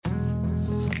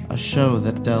a show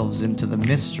that delves into the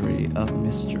mystery of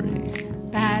mystery.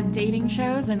 Bad dating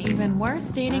shows and even worse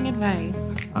dating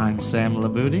advice. I'm Sam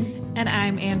Laboudi. And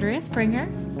I'm Andrea Springer.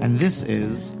 And this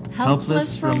is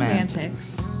Helpless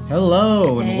Romantics.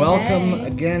 Hello, and Hey, welcome hey.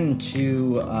 again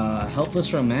to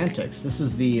Helpless Romantics. This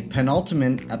is the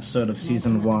penultimate episode of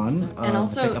Season 1 of And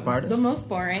also Pickup Artists. the most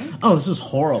boring. Oh, this was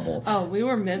horrible. Oh, we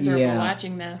were miserable Yeah.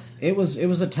 watching this. It was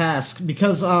a task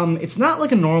because it's not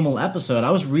like a normal episode.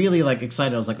 I was really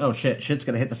excited. I was like, oh shit's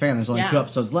gonna hit the fan. There's only 2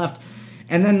 episodes left,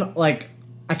 and then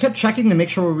I kept checking to make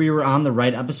sure we were on the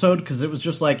right episode because it was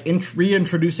just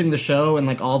reintroducing the show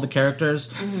and all the characters,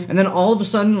 and then all of a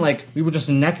sudden we were just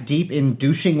neck deep in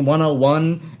douching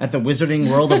 101 at the Wizarding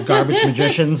World of Garbage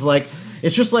Magicians.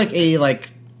 It's just a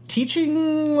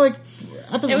teaching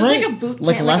episode. It was right? like a boot camp,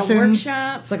 like lessons. like a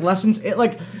workshop. It's like lessons.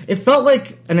 It felt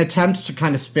like an attempt to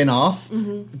kind of spin off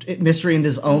Mystery and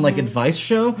his own advice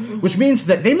show, which means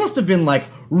that they must have been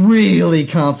really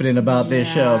confident about this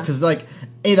show because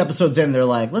 8 episodes in, they're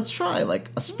like, let's try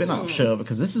a spin-off show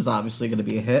because this is obviously going to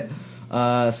be a hit.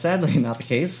 Sadly, not the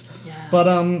case. Yeah. But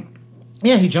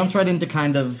he jumps right into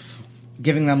kind of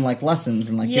giving them lessons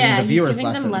and giving the viewers he's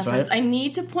giving them lessons. Right? I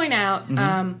need to point out,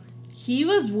 he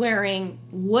was wearing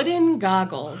wooden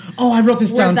goggles. Oh, I wrote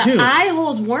this where down the too. eye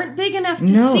holes weren't big enough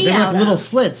to No, see they were out little of.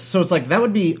 slits, so it's that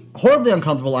would be horribly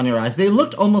uncomfortable on your eyes. They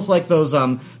looked almost like those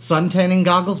sun tanning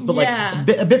goggles, but Yeah.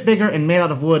 a bit bigger and made out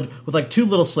of wood with 2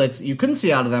 little slits. You couldn't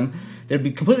see out of them. They'd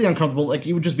be completely uncomfortable.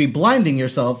 You would just be blinding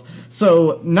yourself.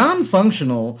 So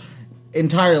non-functional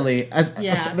entirely.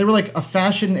 They were a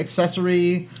fashion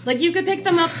accessory. You could pick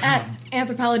them up at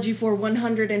Anthropology for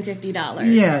 $150.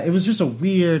 Yeah, it was just a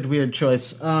weird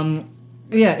choice.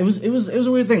 Yeah, it was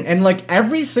a weird thing. And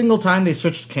every single time they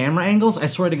switched camera angles, I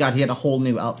swear to God, he had a whole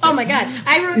new outfit. Oh my God,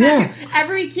 I wrote that too.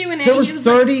 Every Q&A, there was he was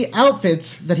 30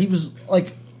 outfits that he was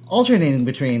alternating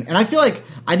between, and I feel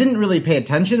I didn't really pay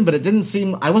attention, but it didn't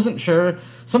seem, I wasn't sure.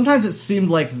 Sometimes it seemed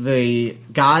like the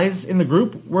guys in the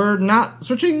group were not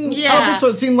switching outfits, so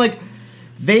it seemed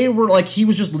they were he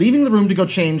was just leaving the room to go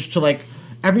change to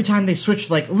every time they switched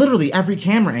literally every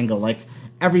camera angle,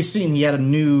 every scene he had a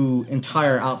new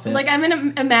entire outfit. I'm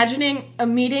imagining a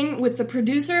meeting with the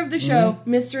producer of the show,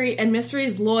 Mystery, and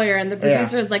Mystery's lawyer, and the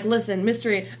producer is listen,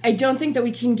 Mystery, I don't think that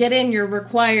we can get in your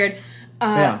required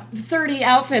 30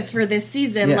 outfits for this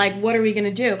season. Yeah. What are we going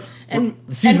to do? And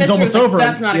the season's almost over.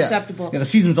 That's not acceptable. Yeah, the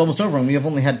season's almost over, and we have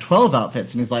only had 12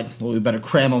 outfits. And he's like, well, we better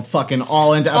cram them fucking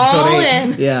all into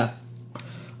episode 8. Yeah.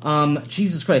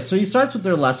 Jesus Christ. So he starts with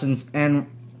their lessons, and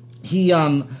he,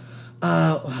 oh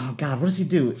God, what does he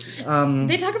do?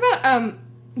 They talk about,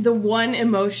 the one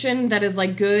emotion that is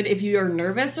good if you're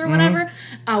nervous or whatever,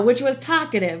 which was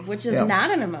talkative, which is not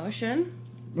an emotion.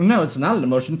 No, it's not an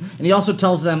emotion. And he also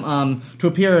tells them to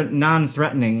appear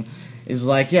non-threatening is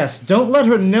yes, don't let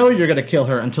her know you're going to kill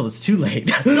her until it's too late.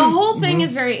 The whole thing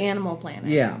is very Animal Planet.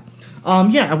 Yeah.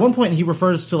 At one point he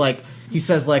refers to he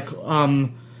says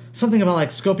something about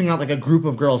scoping out a group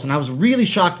of girls, and I was really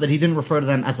shocked that he didn't refer to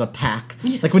them as a pack.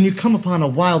 When you come upon a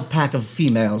wild pack of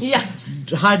females. Yeah.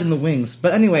 Hide in the wings.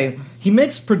 But anyway, he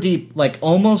makes Pradeep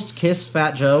almost kiss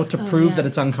Fat Joe to prove that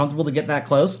it's uncomfortable to get that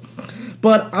close.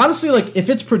 But honestly, if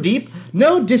it's Pradeep,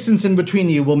 no distance in between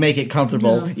you will make it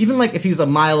comfortable. No. Even if he's a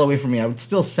mile away from me, I would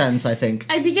still sense, I think.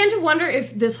 I began to wonder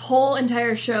if this whole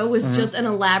entire show was just an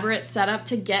elaborate setup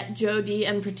to get Jodie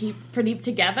and Pradeep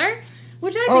together.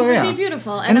 Which I think would be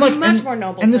beautiful and a much more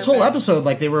noble And this purpose. whole episode,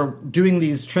 they were doing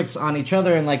these tricks on each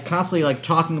other and, constantly,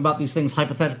 talking about these things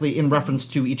hypothetically in reference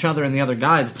to each other and the other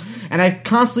guys. And I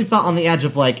constantly felt on the edge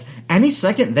of, any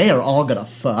second, they are all gonna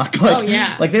fuck.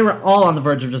 They were all on the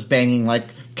verge of just banging,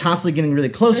 constantly getting really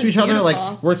close to each other,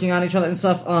 working on each other and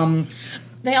stuff.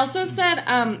 They also said,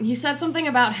 he said something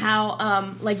about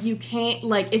how, you can't,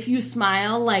 if you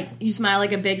smile, you smile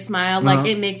a big smile,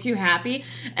 it makes you happy.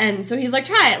 And so he's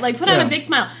try it, put on a big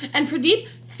smile. And Pradeep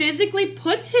physically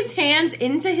puts his hands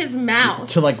into his mouth.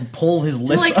 To, pull his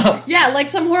lips up. Yeah,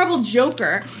 some horrible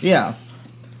Joker. Yeah.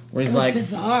 Where he's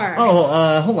bizarre.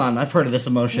 Oh, hold on, I've heard of this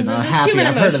emotion. Happy,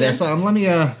 I've heard of this. Let me,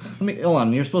 hold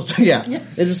on, you're supposed to,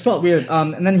 It just felt weird.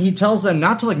 And then he tells them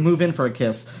not to, move in for a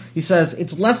kiss. He says,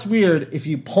 it's less weird if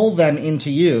you pull them into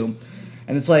you.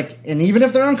 And it's and even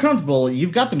if they're uncomfortable,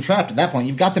 you've got them trapped at that point.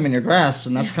 You've got them in your grasp,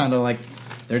 and that's kind of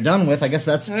they're done with. I guess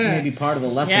that's maybe part of the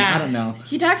lesson. I don't know.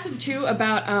 He talks, too,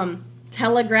 about,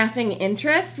 telegraphing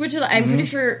interest, which I'm pretty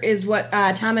sure is what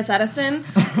Thomas Edison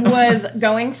was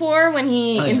going for when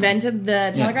he invented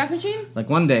the telegraph machine.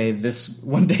 One day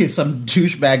some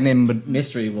douchebag named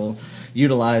Mystery will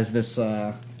utilize this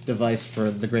device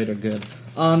for the greater good.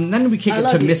 Then we kick it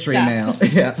to mystery mail.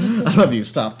 Yeah, I love you.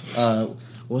 Stop.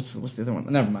 what's the other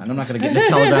one? Never mind. I'm not going to get into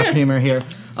telegraph humor here.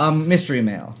 Mystery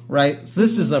mail, right? So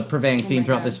this is a prevailing theme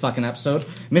throughout this fucking episode.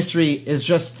 Mystery is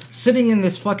just sitting in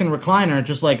this fucking recliner,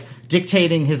 just like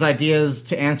dictating his ideas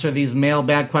to answer these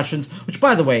mailbag questions. Which,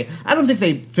 by the way, I don't think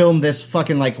they filmed this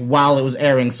fucking like while it was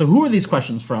airing. So who are these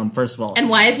questions from? First of all, and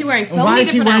why is he wearing so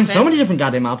many different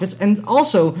goddamn outfits? And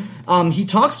also, he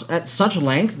talks at such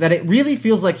length that it really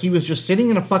feels like he was just sitting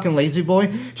in a fucking lazy boy,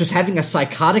 just having a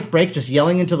psychotic break, just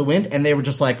yelling into the wind, and they were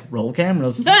just like, roll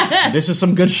cameras. This is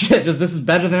some good shit. This is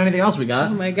better than anything else we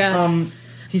got. Oh my god.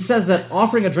 He says that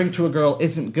offering a drink to a girl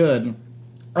isn't good.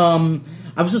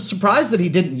 I was just surprised that he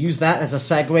didn't use that as a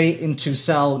segue into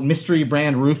sell mystery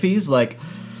brand roofies. Like,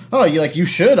 oh, you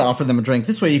should offer them a drink.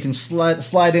 This way you can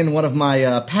slide in one of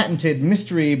my patented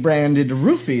mystery branded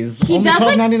roofies. Only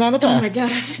 $12.99 a pack. Oh my god.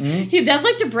 Mm-hmm. He does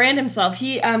like to brand himself.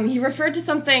 He referred to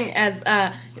something as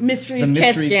Mystery's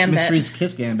Kiss Gambit. Mystery's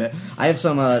Kiss Gambit. I have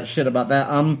some shit about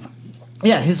that.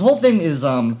 Yeah, his whole thing is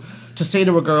to say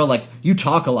to a girl, like, you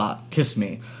talk a lot, kiss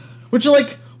me. Which are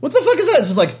like, what the fuck is that? It's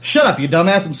just like, shut up, you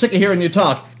dumbass, I'm sick of hearing you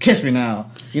talk. Kiss me now.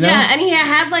 You know? Yeah, and he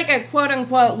had like a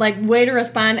quote-unquote like way to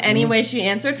respond any way she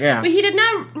answered. Yeah. But he did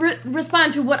not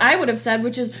respond to what I would have said,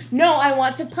 which is, no, I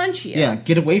want to punch you. Yeah,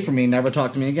 get away from me, never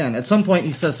talk to me again. At some point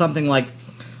he says something like,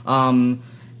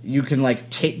 you can like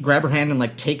grab her hand and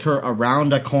like take her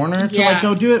around a corner to like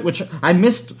go do it, which I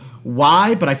missed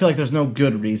why, but I feel like there's no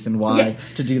good reason why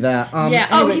to do that.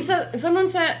 Anyway. Someone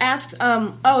asked,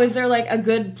 is there like a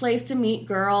good place to meet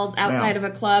girls outside of a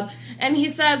club? And he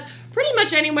says, pretty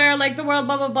much anywhere, like the world,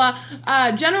 blah, blah,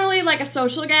 blah. Generally like a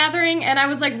social gathering. And I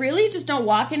was like, really? Just don't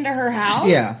walk into her house?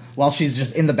 Yeah, while she's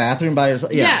just in the bathroom by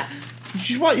herself. Yeah.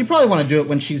 You probably want to do it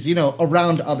when she's,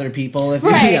 around other people.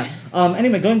 Right.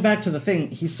 Anyway, going back to the thing,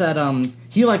 he said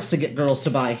he likes to get girls to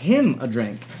buy him a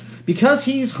drink. Because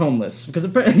he's homeless. Because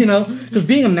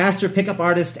being a master pickup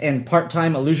artist and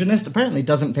part-time illusionist apparently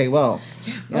doesn't pay well.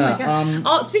 Yeah. Oh my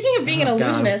god. Speaking of being an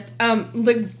illusionist,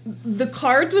 the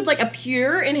cards would like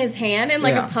appear in his hand in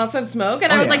like a puff of smoke,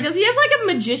 and I was like, does he have like a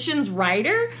magician's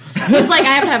rider? He's like, I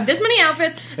have to have this many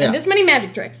outfits and this many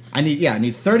magic tricks. I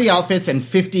need 30 outfits and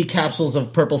 50 capsules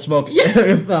of purple smoke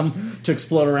to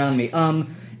explode around me.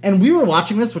 And we were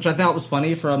watching this, which I thought was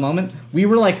funny for a moment. We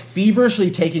were, like, feverishly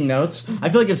taking notes. I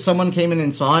feel like if someone came in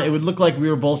and saw it, it would look like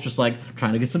we were both just, like,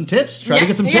 trying to get some tips.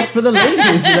 Tips for the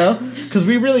ladies, Because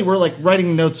we really were, like,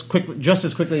 writing notes just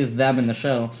as quickly as them in the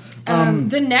show.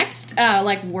 The next,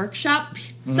 workshop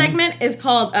segment is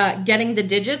called Getting the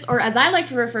Digits, or as I like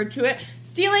to refer to it,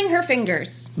 Stealing Her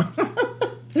Fingers.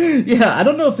 Yeah, I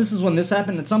don't know if this is when this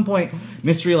happened. At some point,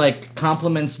 Mystery,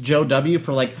 compliments Joe W.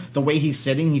 for, the way he's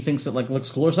sitting. He thinks it, looks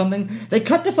cool or something. They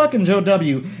cut to fucking Joe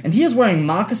W., and he is wearing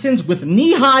moccasins with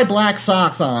knee-high black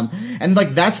socks on. And,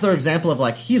 that's their example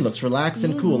of, he looks relaxed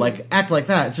and cool. Act like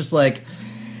that. It's just I'm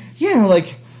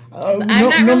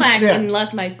not relaxed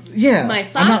unless my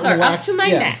socks are up to my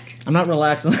neck. I'm not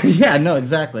relaxed. Yeah, no,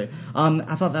 exactly.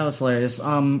 I thought that was hilarious.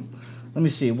 Let me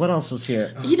see. What else was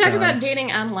here? He talked about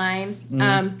dating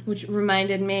online, which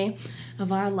reminded me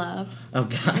of our love. Oh,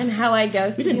 God. And how I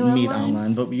ghosted you online. We didn't meet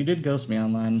online, but you did ghost me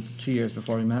online 2 years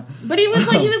before we met. But he was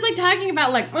talking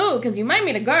about because you might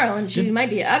meet a girl and she might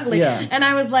be ugly. Yeah. And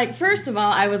I was like, first of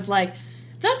all,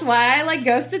 that's why I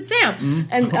ghosted Sam.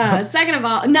 Mm-hmm. And second of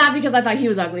all, not because I thought he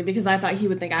was ugly, because I thought he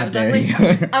would think I was ugly.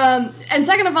 And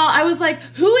second of all, I was like,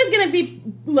 who is going to be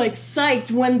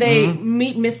psyched when they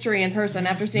meet Mystery in person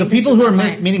after seeing the people who are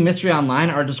meeting Mystery online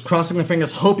are just crossing their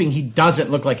fingers, hoping he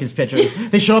doesn't look like his picture.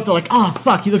 They show up, they're like, oh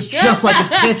fuck, he looks just like his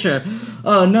picture.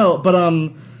 Oh no,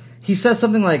 but he says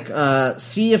something like,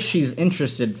 see if she's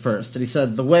interested first. And he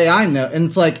said, the way I know, and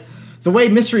it's the way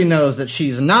Mystery knows that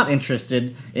she's not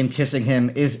interested in kissing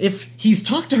him is if he's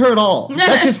talked to her at all.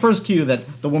 That's his first cue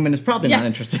that the woman is probably not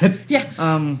interested. Yeah.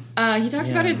 He talks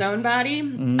about his own body.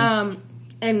 Mm-hmm.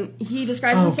 And he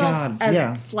describes himself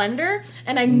as slender.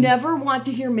 And I never want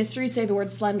to hear Mystery say the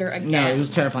word slender again. No, it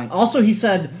was terrifying. Also, he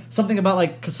said something about,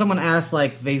 because someone asked,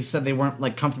 they said they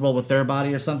weren't, comfortable with their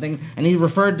body or something. And he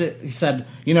said,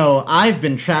 I've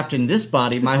been trapped in this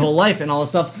body my whole life and all this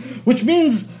stuff. Which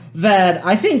means that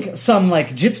I think some,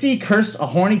 gypsy cursed a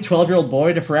horny 12-year-old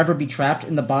boy to forever be trapped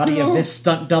in the body of this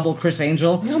stunt double Chris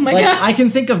Angel. Oh my God. I can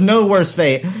think of no worse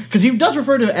fate. Because he does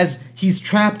refer to it as he's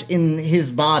trapped in his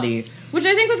body. Which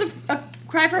I think was a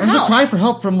cry for help. It was a cry for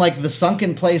help from, the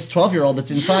sunken place 12-year-old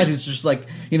that's inside who's just,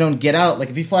 get out.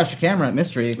 If you flash a camera at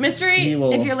Mystery... Mystery,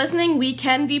 if you're listening, we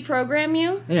can deprogram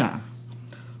you. Yeah.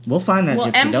 We'll find that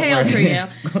gypsy, don't worry. For you.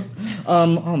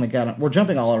 Oh my God, we're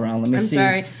jumping all around. Let me see.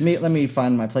 Sorry. Let me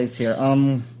find my place here.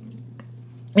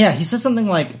 Yeah, he says something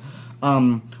like,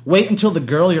 wait until the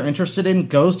girl you're interested in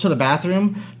goes to the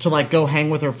bathroom to, like, go hang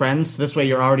with her friends. This way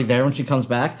you're already there when she comes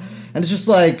back. And it's just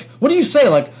like, what do you say?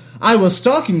 Like, I was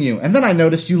stalking you, and then I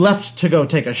noticed you left to go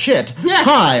take a shit.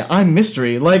 Hi, I'm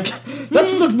Mystery. Like,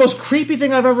 that's the most creepy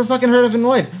thing I've ever fucking heard of in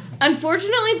life.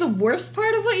 Unfortunately, the worst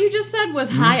part of what you just said was,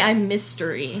 hi, I'm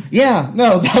Mystery. Yeah,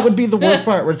 no, that would be the worst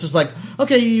part, where it's just like,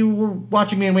 okay, you were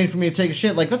watching me and waiting for me to take a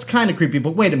shit. Like, that's kind of creepy,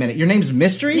 but wait a minute, your name's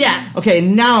Mystery? Yeah. Okay,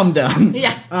 now I'm done.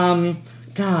 Yeah.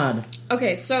 God.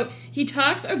 Okay, so he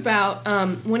talks about,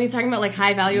 when he's talking about, like,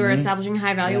 high value or establishing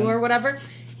high value or whatever,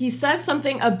 he says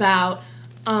something about,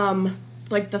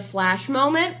 like, the flash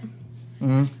moment,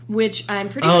 which I'm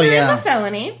pretty sure is a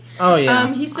felony. Oh,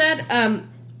 yeah. He said,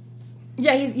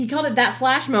 he called it that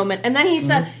flash moment, and then he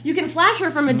said you can flash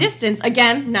her from a distance.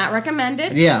 Again, not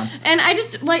recommended. Yeah. And I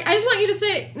just want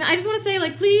to say,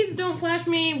 like, please don't flash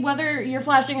me, whether you're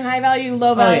flashing high value,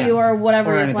 low value, or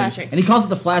whatever you're flashing. And he calls it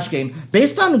the flash game.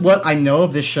 Based on what I know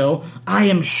of this show, I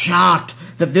am shocked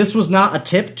that this was not a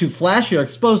tip to flash your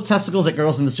exposed testicles at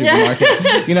girls in the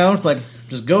supermarket. You know, it's like,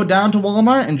 just go down to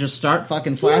Walmart and just start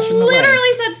fucking flashing the way.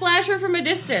 Literally said flash her from a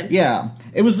distance. Yeah.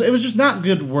 It was just not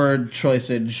good word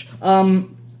choiceage.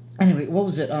 Anyway, what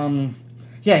was it?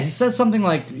 Yeah, he says something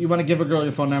like, you want to give a girl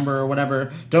your phone number or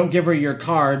whatever, don't give her your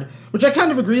card, which I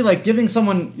kind of agree, like, giving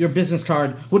someone your business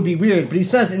card would be weird, but he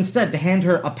says instead to hand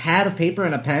her a pad of paper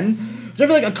and a pen, which I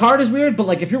feel like a card is weird, but,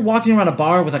 like, if you're walking around a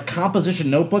bar with a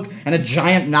composition notebook and a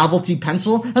giant novelty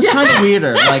pencil, that's kind of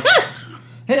weirder. Like,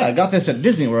 hey, I got this at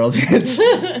Disney World.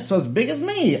 It's so as big as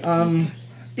me.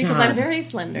 Because I'm very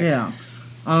slender. Yeah.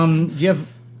 Do you have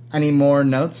any more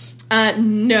notes?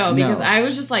 No, because I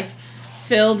was just, like,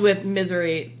 filled with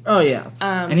misery. Oh, yeah.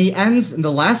 And he ends, in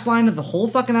the last line of the whole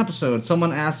fucking episode,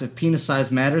 someone asks if penis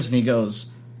size matters, and he goes,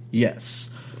 yes.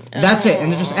 That's it,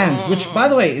 and it just ends. Which, by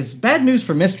the way, is bad news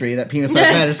for Mystery that penis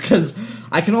size matters, because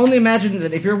I can only imagine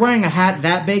that if you're wearing a hat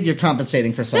that big, you're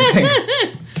compensating for something.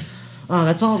 Oh,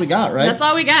 that's all we got, right? That's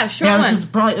all we got. Short one.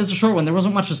 It's a short one. There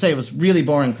wasn't much to say. It was really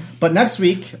boring. But next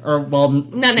week, or, well...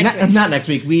 Not next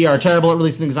week. We are terrible at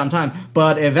releasing things on time.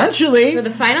 But eventually... For the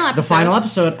final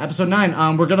episode. Episode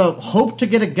 9, we're going to hope to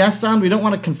get a guest on. We don't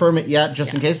want to confirm it yet,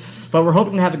 just in case. But we're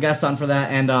hoping to have a guest on for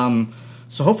that. And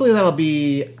so hopefully that'll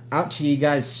be out to you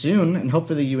guys soon. And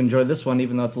hopefully you enjoyed this one,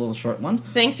 even though it's a little short one.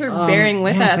 Thanks for bearing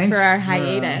with us for our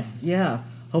hiatus.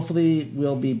 Hopefully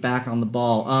we'll be back on the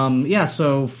ball.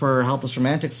 So for Helpless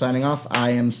Romantics signing off, I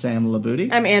am Sam Labuti.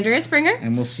 I'm Andrea Springer.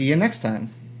 And we'll see you next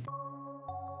time.